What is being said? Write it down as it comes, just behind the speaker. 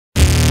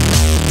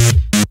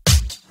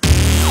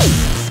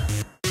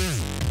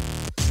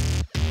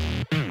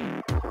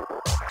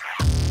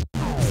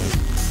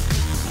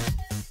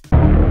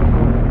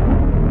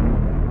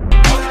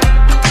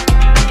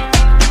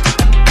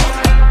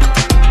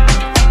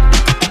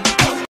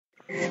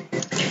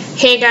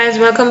Hey guys,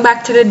 welcome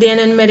back to the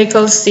D&N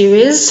Medical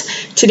Series.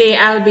 Today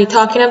I'll be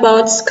talking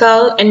about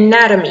skull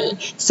anatomy.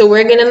 So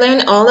we're going to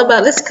learn all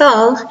about the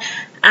skull,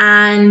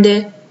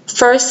 and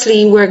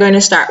firstly we're going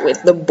to start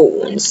with the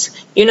bones.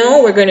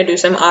 We're going to do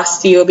some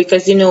osteo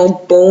because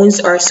bones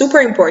are super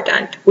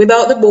important.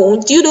 Without the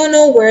bones, you don't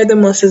know where the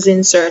muscles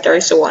insert or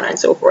so on and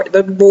so forth.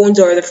 The bones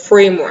are the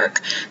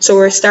framework. So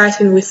we're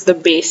starting with the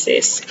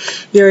basis.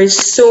 There is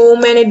so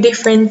many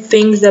different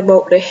things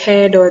about the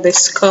head or the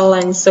skull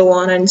and so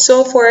on and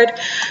so forth,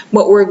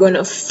 but we're going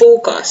to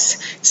focus.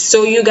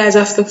 So you guys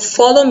have to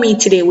follow me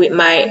today with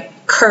my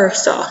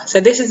cursor. So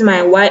this is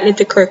my white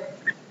little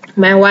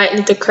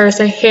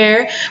cursor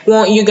here. I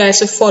want you guys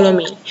to follow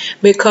me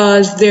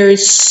because there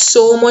is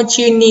so much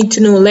you need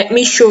to know. Let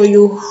me show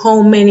you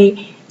how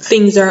many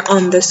things are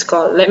on the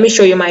skull. Let me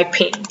show you my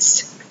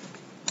pins.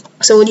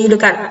 So when you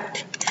look at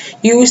that,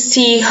 you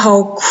see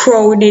how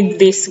crowded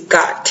this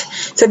got.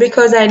 So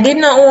because I did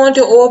not want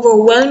to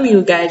overwhelm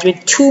you guys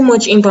with too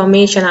much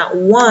information at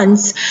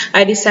once,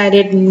 I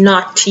decided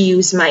not to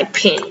use my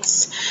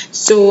pins.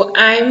 So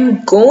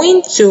I'm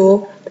going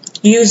to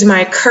use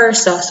my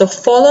cursor. So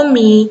follow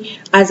me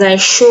as I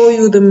show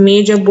you the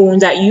major bones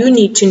that you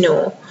need to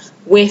know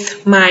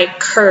with my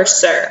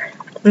cursor.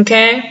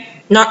 Okay?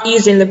 Not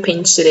using the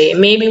pins today.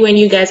 Maybe when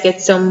you guys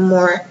get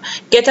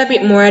a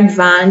bit more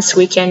advanced,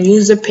 we can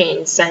use the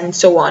pins and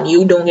so on.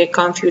 You don't get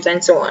confused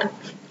and so on.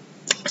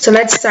 So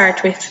let's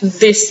start with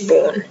this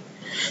bone.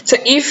 So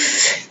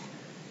if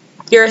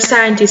you're a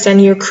scientist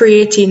and you're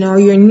creating or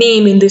you're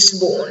naming this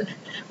bone,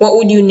 what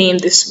would you name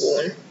this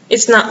bone?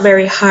 It's not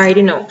very hard,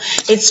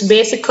 It's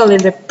basically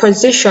the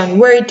position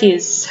where it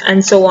is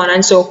and so on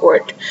and so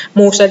forth.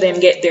 Most of them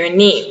get their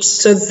names.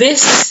 So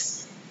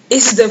this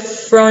is the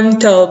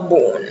frontal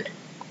bone.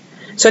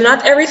 So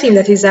not everything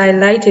that is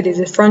highlighted is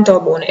the frontal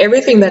bone.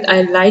 Everything that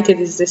highlighted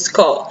is the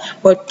skull.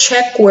 But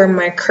check where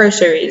my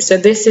cursor is. So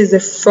this is the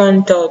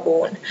frontal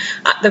bone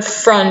at the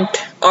front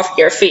of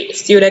your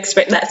face. You'd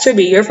expect that to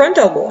be your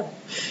frontal bone,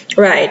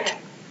 right?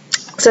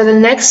 So the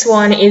next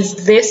one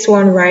is this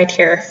one right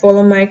here.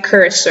 Follow my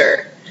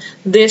cursor.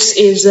 This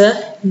is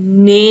a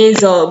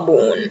nasal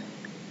bone,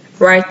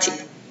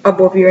 right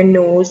above your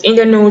nose. In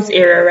the nose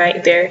area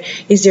right there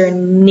is your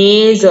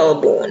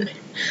nasal bone.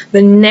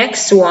 The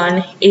next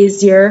one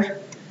is your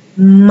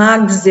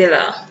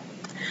maxilla.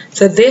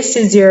 So this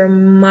is your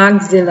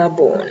maxilla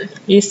bone.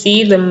 You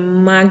see the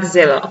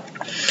maxilla.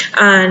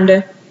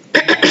 And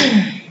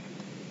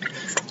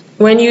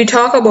when you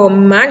talk about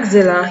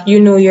maxilla,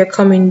 you're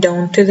coming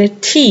down to the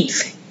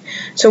teeth.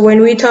 So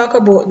when we talk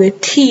about the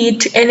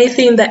teeth,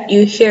 anything that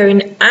you hear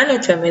in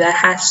anatomy that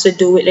has to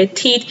do with the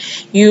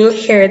teeth, you'll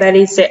hear that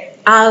it's the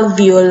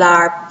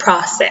alveolar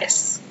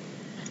process.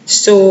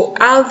 So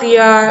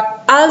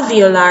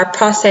alveolar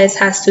process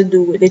has to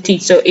do with the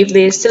teeth. So if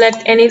they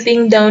select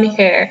anything down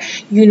here,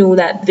 you know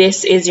that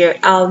this is your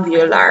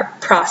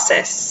alveolar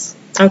process.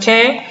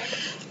 Okay?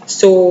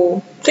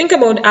 So think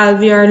about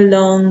alveolar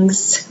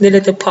lungs, the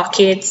little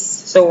pockets,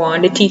 so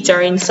on. The teeth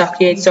are in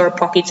sockets or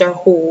pockets or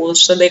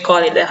holes, so they call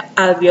it the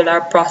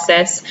alveolar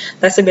process.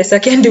 That's the best I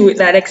can do with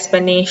that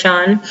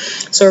explanation.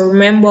 So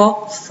remember,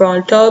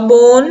 frontal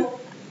bone,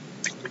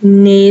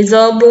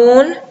 nasal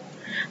bone,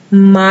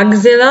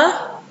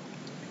 maxilla,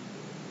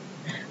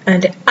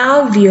 and the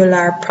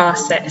alveolar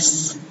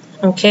process.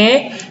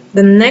 Okay,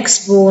 the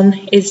next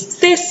bone is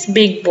this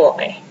big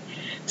boy.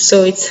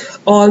 So it's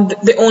all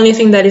the only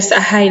thing that is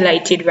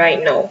highlighted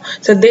right now.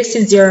 So this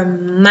is your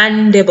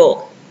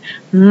mandible.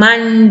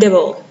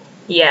 Mandible.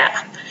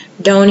 Yeah.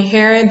 Down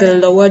here, the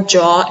lower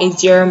jaw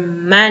is your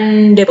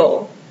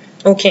mandible.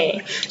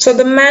 Okay. So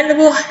the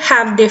mandible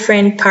have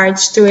different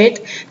parts to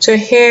it. So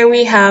here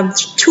we have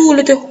two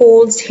little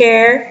holes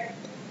here.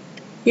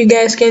 You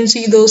guys can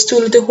see those two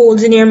little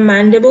holes in your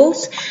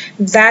mandibles.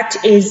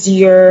 That is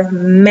your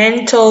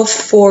mental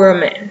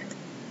foramen.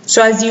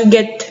 So as you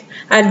get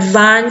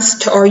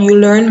advanced or you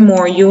learn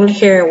more, you'll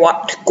hear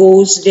what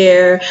goes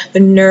there, the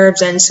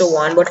nerves and so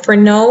on. But for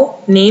now,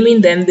 naming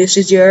them, this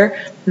is your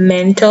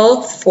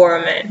mental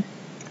foramen.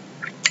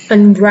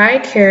 And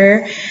right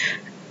here,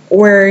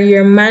 where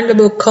your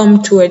mandible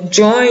come to a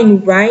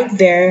join right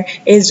there,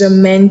 is a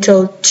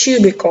mental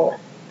tubercle.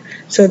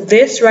 So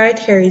this right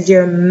here is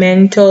your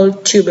mental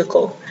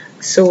tubercle.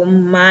 So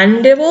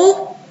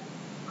mandible,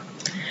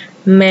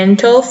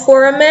 mental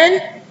foramen,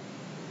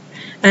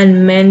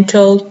 and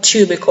mental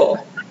tubercle.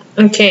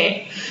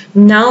 Okay,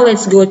 now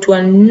let's go to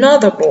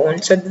another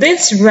bone. So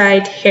this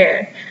right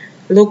here,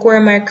 look where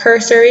my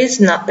cursor is,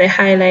 not the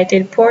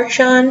highlighted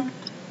portion,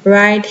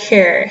 right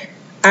here.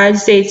 I'd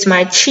say it's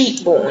my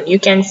cheekbone. You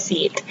can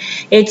see it.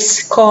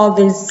 It's called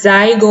the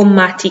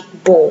zygomatic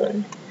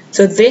bone.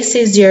 So this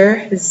is your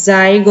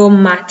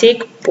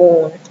zygomatic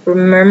bone.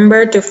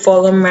 Remember to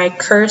follow my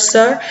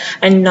cursor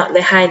and not the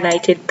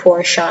highlighted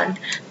portion.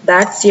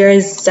 That's your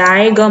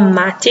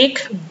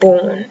zygomatic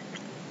bone.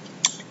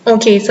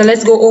 Okay, so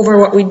let's go over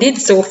what we did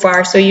so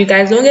far so you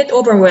guys don't get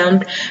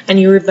overwhelmed and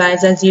you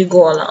revise as you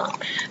go along.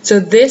 So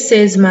this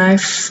is my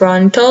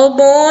frontal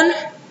bone,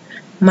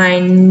 my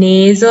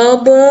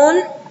nasal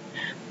bone,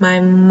 my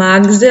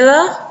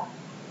maxilla,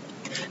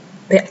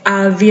 the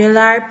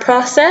alveolar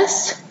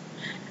process,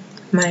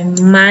 my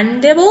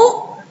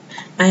mandible,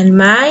 and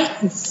my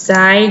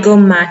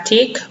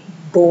zygomatic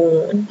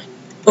bone.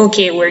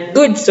 Okay, we're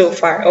good so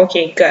far.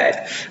 Okay, good.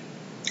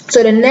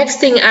 So the next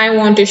thing I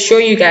want to show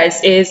you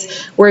guys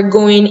is we're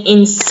going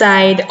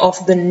inside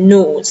of the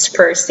nose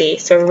per se.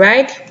 So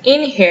right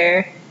in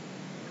here,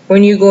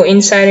 when you go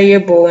inside of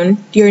your bone,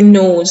 your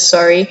nose,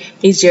 sorry,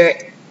 is your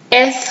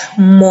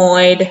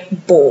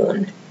ethmoid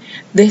bone.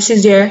 This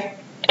is your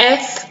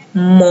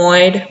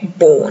ethmoid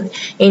bone.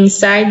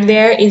 Inside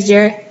there is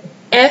your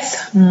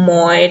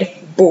ethmoid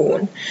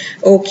bone.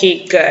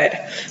 Okay, good.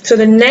 So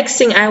the next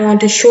thing I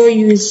want to show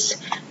you is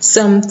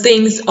some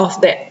things of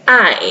the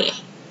eye.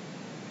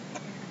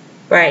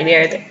 Right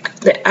there,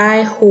 the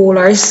eye hole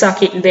or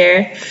socket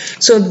there.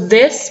 So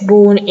this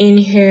bone in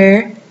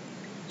here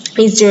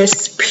is your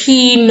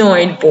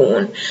sphenoid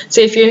bone.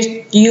 So if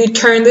you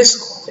turn the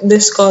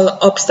skull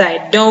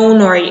upside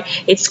down or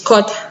it's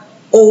cut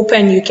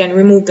open, you can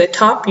remove the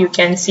top, you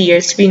can see your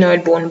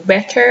sphenoid bone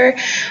better.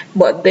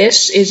 But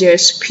this is your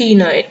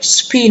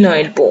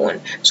sphenoid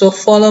bone. So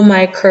follow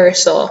my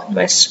cursor,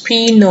 my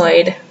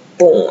sphenoid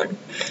bone.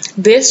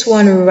 This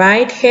one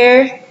right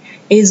here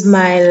is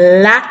my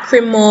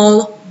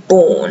lacrimal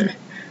bone.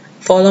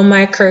 Follow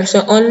my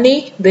cursor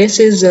only. This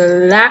is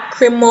the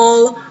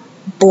lacrimal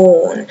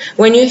bone.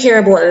 When you hear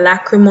about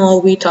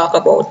lacrimal, we talk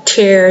about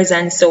tears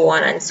and so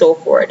on and so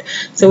forth.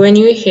 So when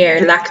you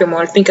hear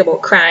lacrimal, think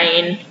about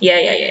crying.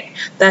 Yeah.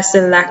 That's the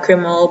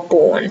lacrimal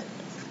bone.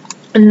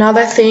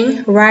 Another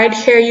thing, right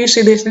here you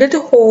see this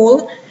little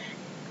hole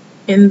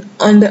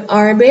on the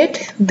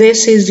orbit.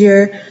 This is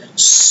your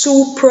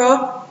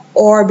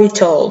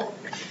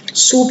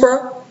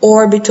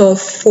supraorbital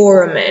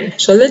foramen.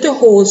 So little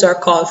holes are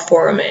called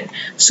foramen.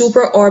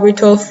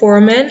 Supraorbital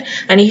foramen.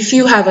 And if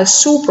you have a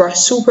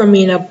super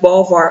mean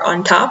above or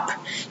on top,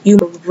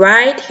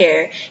 right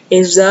here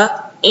is the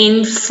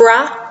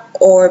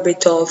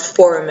infraorbital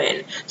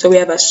foramen. So we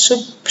have a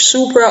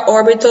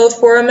supraorbital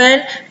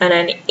foramen and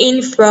an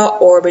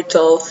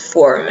infraorbital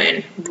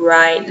foramen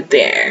right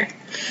there.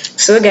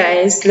 So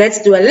guys, let's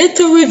do a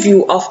little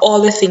review of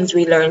all the things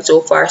we learned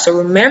so far. So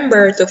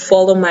remember to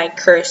follow my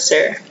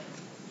cursor.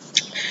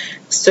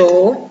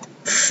 So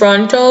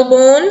frontal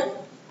bone,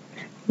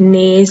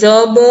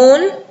 nasal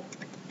bone,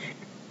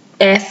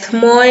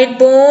 ethmoid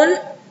bone,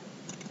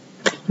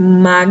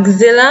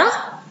 maxilla,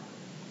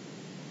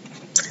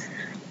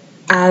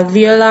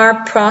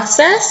 alveolar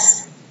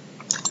process,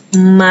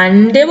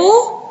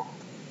 mandible,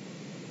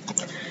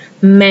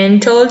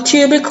 mental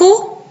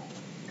tubercle,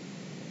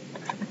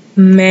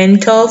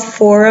 mental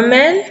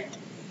foramen,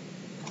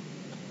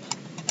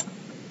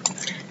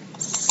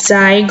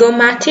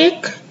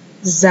 zygomatic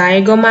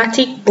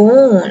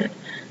bone,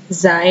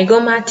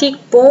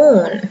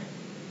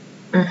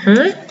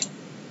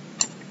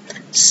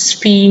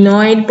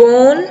 sphenoid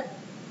bone,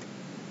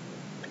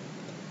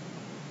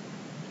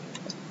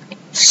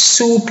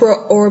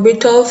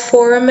 supraorbital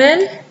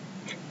foramen,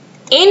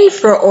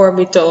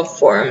 infraorbital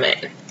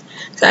foramen.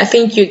 So I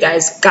think you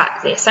guys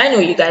got this. I know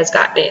you guys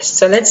got this.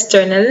 So let's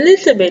turn a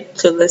little bit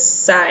to the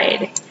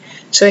side.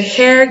 So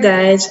here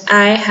guys,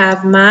 I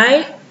have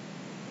my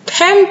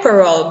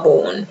temporal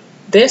bone.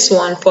 This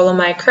one, follow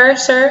my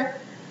cursor.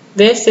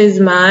 This is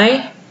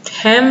my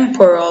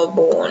temporal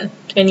bone.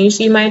 Can you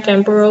see my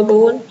temporal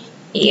bone?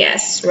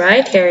 Yes,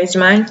 right here is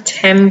my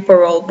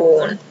temporal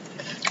bone.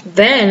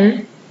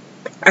 Then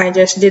I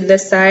just did the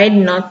side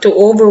not to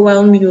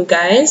overwhelm you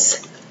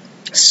guys.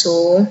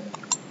 So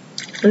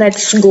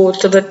let's go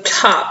to the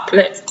top.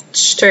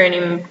 Let's turn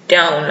him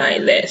down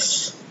like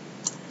this.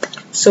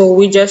 So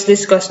we just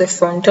discussed the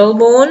frontal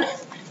bone.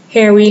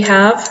 Here we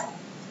have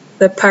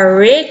the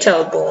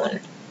parietal bone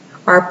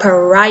or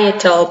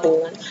parietal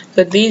bone.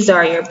 So these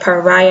are your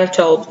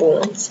parietal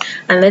bones.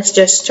 And let's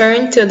just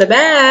turn to the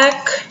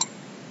back.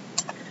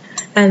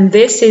 And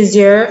this is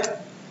your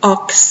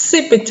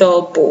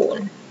occipital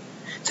bone.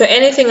 So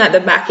anything at the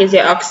back is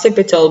your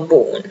occipital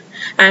bone.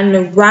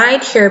 And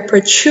right here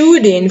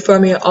protruding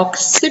from your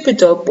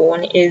occipital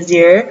bone is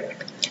your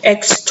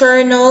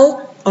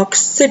external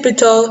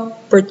occipital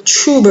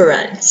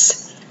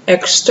protuberance.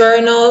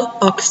 External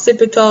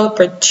occipital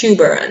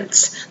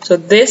protuberance. So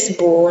this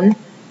bone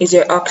is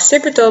your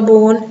occipital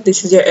bone.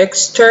 This is your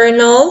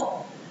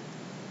external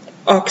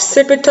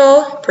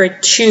occipital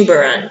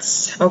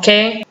protuberance.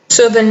 Okay?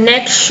 So the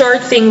next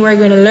short thing we're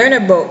going to learn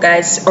about,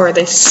 guys, are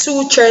the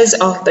sutures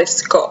of the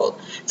skull.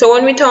 So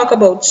when we talk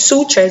about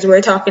sutures,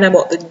 we're talking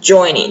about the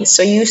joining.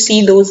 So you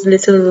see those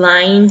little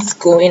lines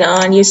going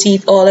on. You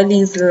see all of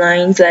these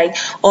lines, like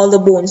all the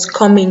bones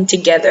coming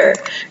together.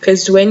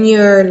 Because when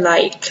you're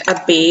like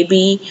a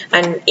baby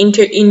and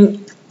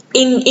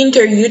in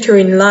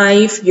interuterine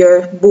life,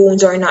 your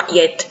bones are not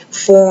yet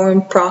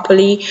formed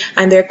properly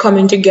and they're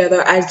coming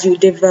together as you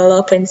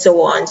develop and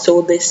so on.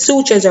 So the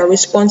sutures are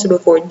responsible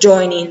for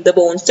joining the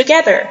bones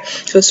together.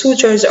 So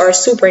sutures are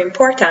super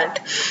important.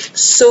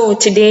 So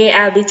today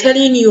I'll be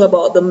telling you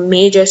about the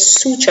major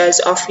sutures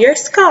of your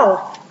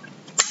skull.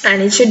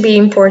 and it should be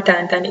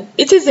important, and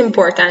it is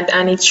important,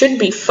 and it should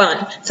be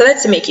fun. So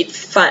let's make it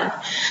fun.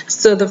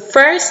 So the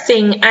first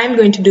thing I'm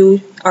going to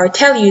do or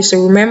tell you,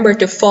 so remember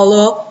to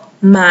follow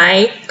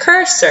my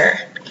cursor.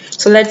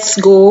 So let's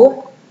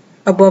go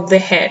above the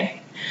head.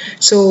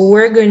 So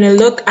we're going to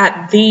look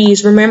at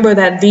these. Remember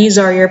that these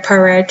are your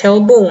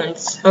parietal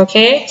bones,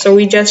 okay? So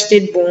we just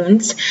did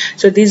bones.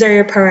 So these are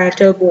your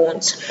parietal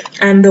bones.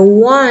 And the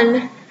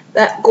one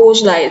that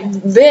goes like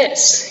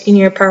this in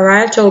your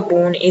parietal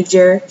bone is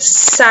your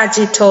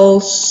sagittal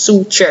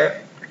suture.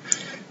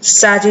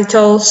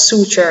 Sagittal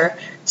suture.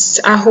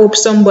 I hope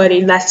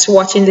somebody that's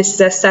watching this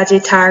is a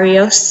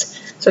Sagittarius.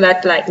 So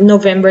that like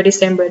November,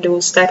 December,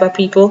 those type of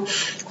people.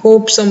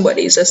 Hope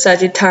somebody is a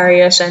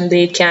Sagittarius and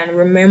they can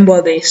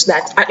remember this,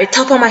 that at the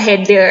top of my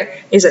head there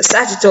is a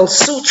sagittal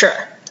suture.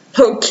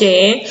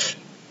 Okay,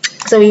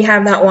 so we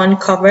have that one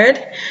covered.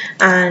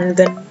 And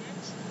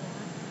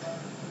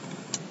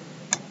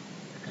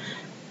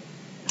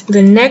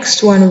the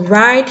next one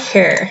right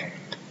here,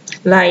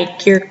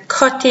 like you're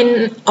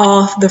cutting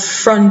off the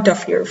front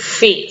of your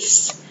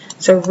face.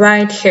 So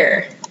right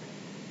here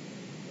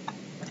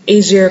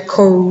is your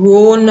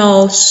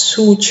coronal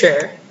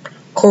suture.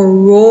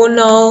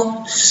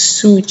 Coronal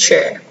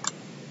suture.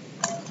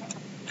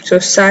 So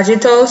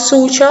sagittal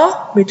suture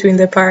between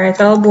the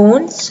parietal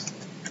bones.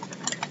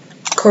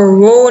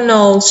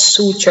 Coronal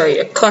suture,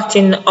 you're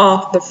cutting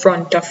off the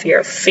front of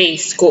your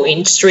face,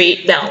 going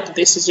straight down.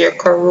 This is your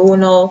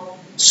coronal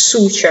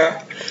suture.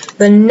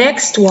 The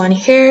next one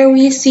here,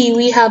 we see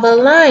we have a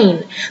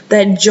line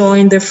that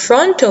joins the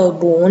frontal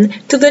bone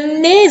to the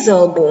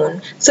nasal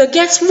bone. So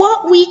guess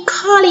what we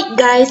call it,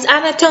 guys?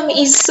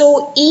 Anatomy is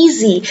so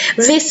easy.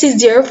 This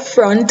is your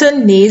frontal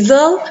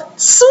nasal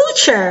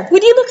suture.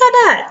 Would you look at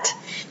that?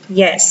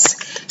 Yes.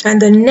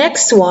 And the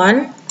next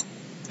one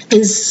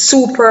is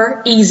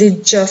super easy,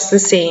 just the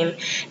same.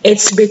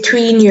 It's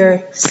between your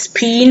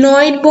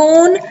sphenoid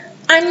bone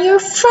and your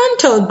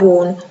frontal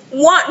bone.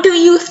 What do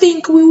you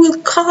think we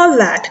will call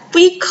that?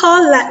 We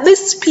call that the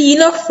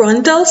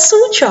spinofrontal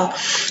suture.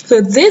 So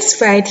this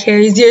right here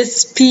is your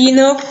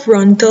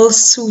spinofrontal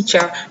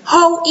suture.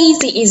 How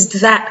easy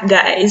is that,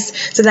 guys?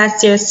 So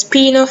that's your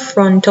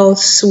spinofrontal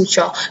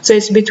suture. So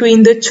it's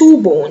between the two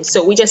bones.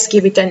 So we just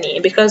give it a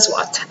name because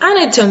what?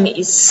 Anatomy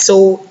is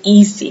so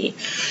easy.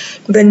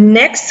 The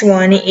next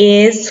one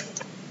is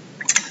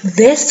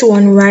this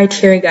one right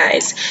here,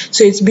 guys.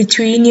 So it's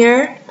between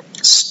your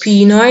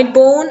sphenoid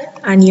bone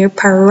and your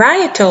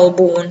parietal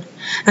bone,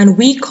 and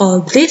we call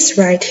this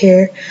right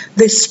here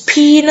the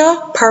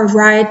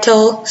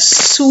spinoparietal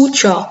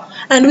suture,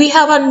 and we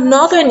have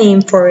another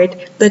name for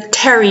it, the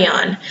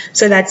terion.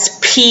 So that's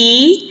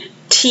P-T-E-R-I-O-N.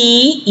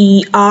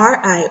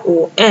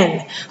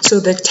 So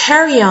the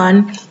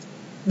terion,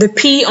 the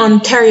P on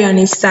terion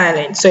is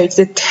silent, so it's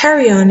the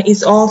terion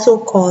is also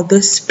called the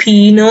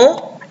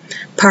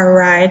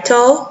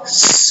spinoparietal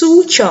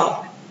suture.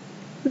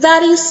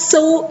 That is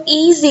so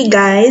easy,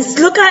 guys.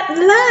 Look at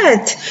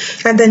that.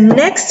 And the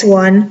next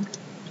one,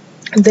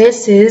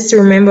 this is,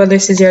 remember,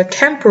 this is your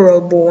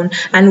temporal bone.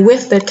 And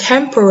with the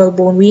temporal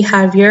bone, we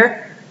have your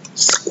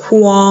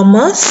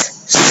squamous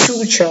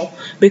suture,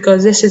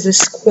 because this is the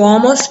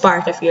squamous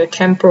part of your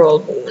temporal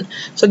bone.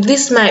 So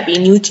this might be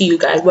new to you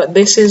guys, but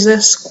this is a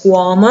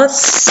squamous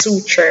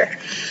suture.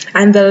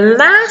 And the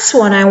last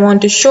one I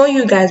want to show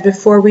you guys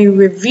before we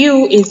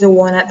review is the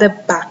one at the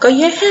back of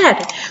your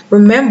head.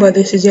 Remember,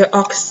 this is your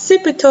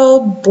occipital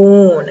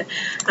bone.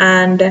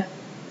 And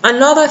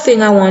another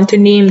thing I want to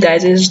name,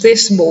 guys, is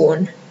this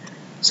bone.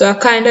 So I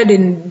kind of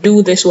didn't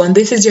do this one.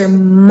 This is your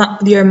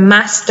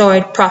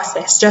mastoid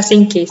process, just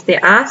in case they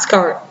ask.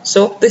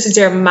 So this is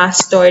your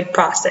mastoid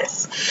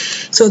process.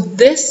 So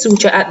this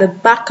suture at the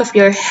back of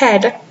your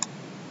head,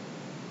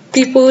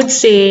 people would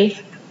say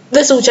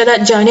the suture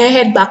that join your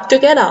head back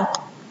together,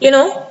 you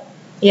know?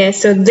 Yeah,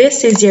 so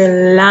this is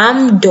your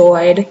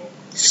lambdoid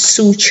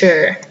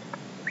suture.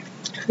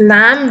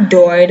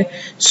 Lambdoid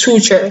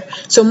suture.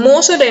 So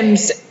most of them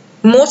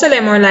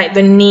are like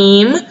the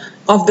name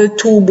of the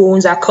two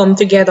bones that come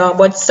together,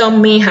 but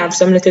some may have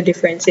some little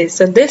differences.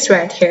 So this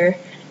right here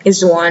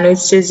is one,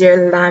 which is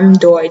your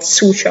lambdoid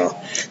suture.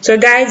 So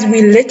guys,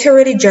 we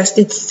literally just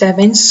did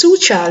 7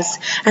 sutures,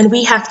 and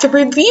we have to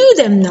review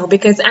them now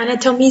because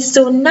anatomy is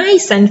so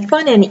nice and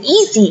fun and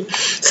easy.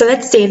 So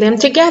let's say them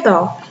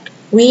together.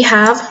 We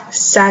have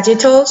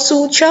sagittal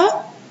suture,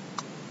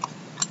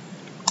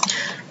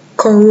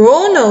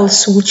 coronal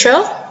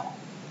suture,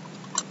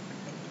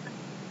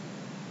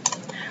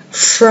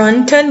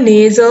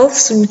 frontonasal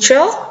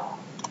suture,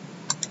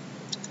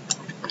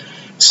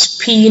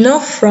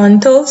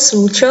 spinofrontal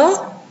suture,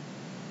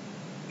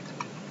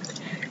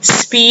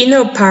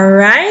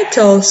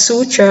 spinoparietal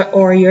suture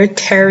or your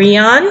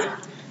terion,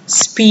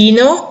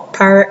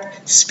 sphenoid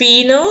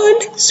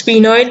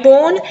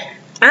bone,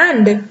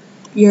 and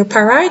your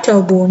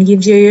parietal bone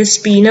gives you your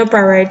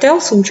spinoparietal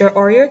suture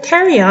or your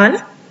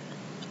terion,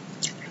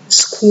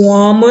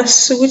 squamous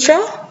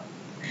suture,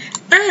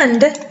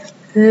 and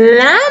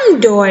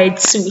lambdoid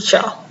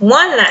suture.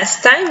 One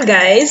last time,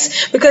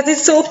 guys, because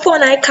it's so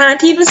fun I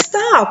can't even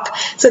stop.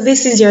 So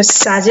this is your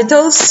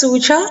sagittal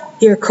suture,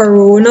 your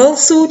coronal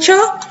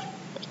suture,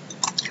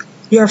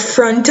 your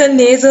frontal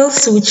nasal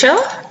suture,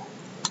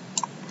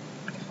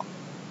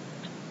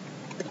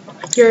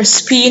 your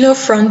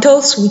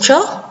spinofrontal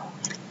suture,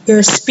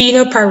 your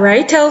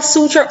spinoparietal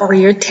suture or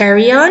your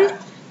terion,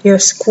 your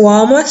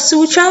squamous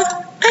suture,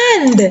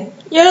 and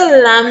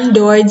your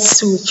lambdoid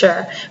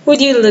suture.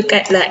 Would you look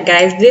at that,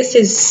 guys? This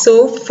is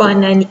so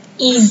fun and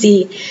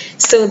easy.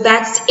 So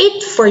that's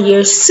it for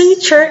your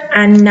suture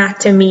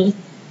anatomy.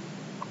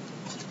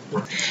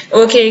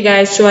 Okay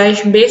guys, so I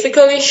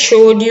basically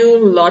showed you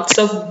lots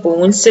of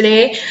bones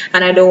today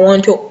and I don't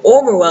want to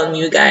overwhelm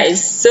you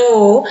guys,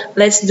 so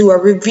let's do a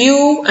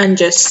review and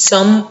just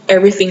sum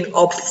everything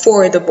up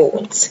for the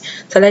bones.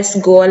 So let's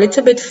go a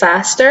little bit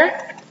faster.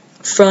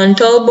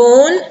 Frontal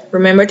bone,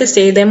 remember to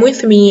say them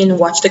with me and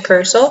watch the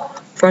cursor.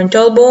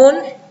 Frontal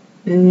bone,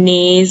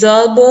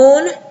 nasal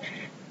bone,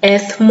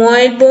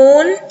 ethmoid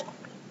bone,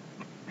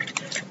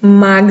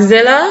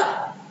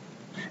 maxilla,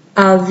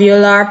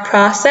 alveolar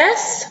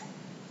process,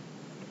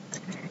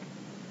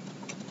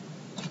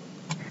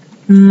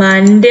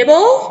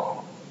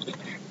 mandible,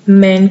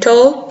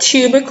 mental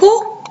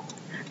tubercle,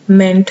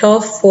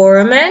 mental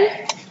foramen,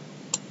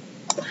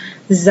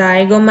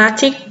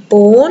 zygomatic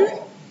bone,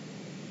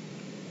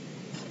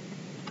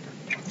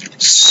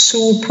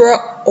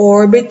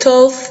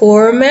 supraorbital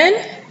foramen,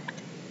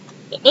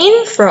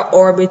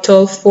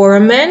 infraorbital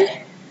foramen,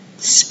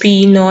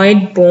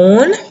 sphenoid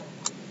bone,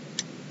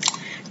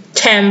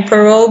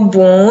 temporal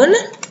bone,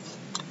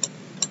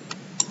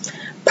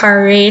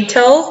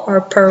 parietal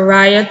or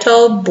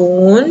parietal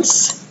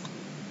bones,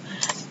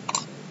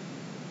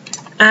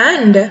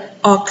 and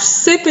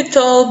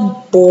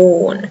occipital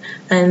bone.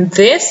 And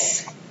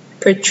this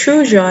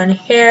protrusion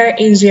here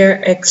is your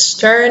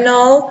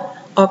external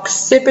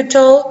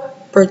occipital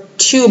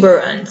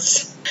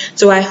protuberance.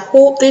 So I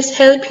hope this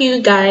helped you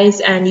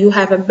guys and you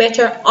have a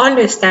better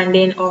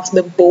understanding of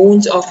the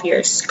bones of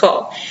your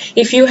skull.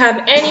 If you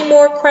have any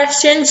more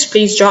questions,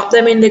 please drop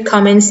them in the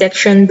comment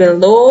section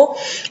below,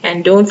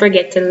 and don't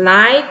forget to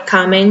like,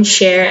 comment,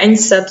 share, and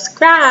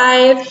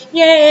subscribe.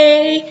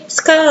 Yay!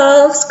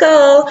 Skull,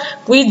 skull.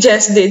 We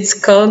just did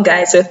skull,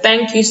 guys, so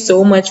thank you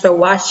so much for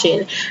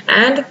watching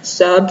and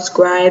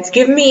subscribe.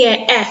 Give me a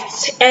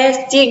S.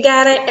 S, you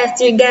got it.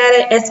 S, you got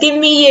it. S, give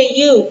me a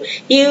U.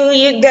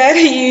 You got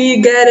it.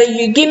 You got it.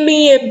 You give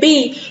me a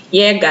B.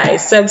 Yeah,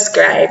 guys,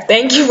 subscribe.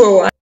 Thank you for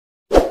watching.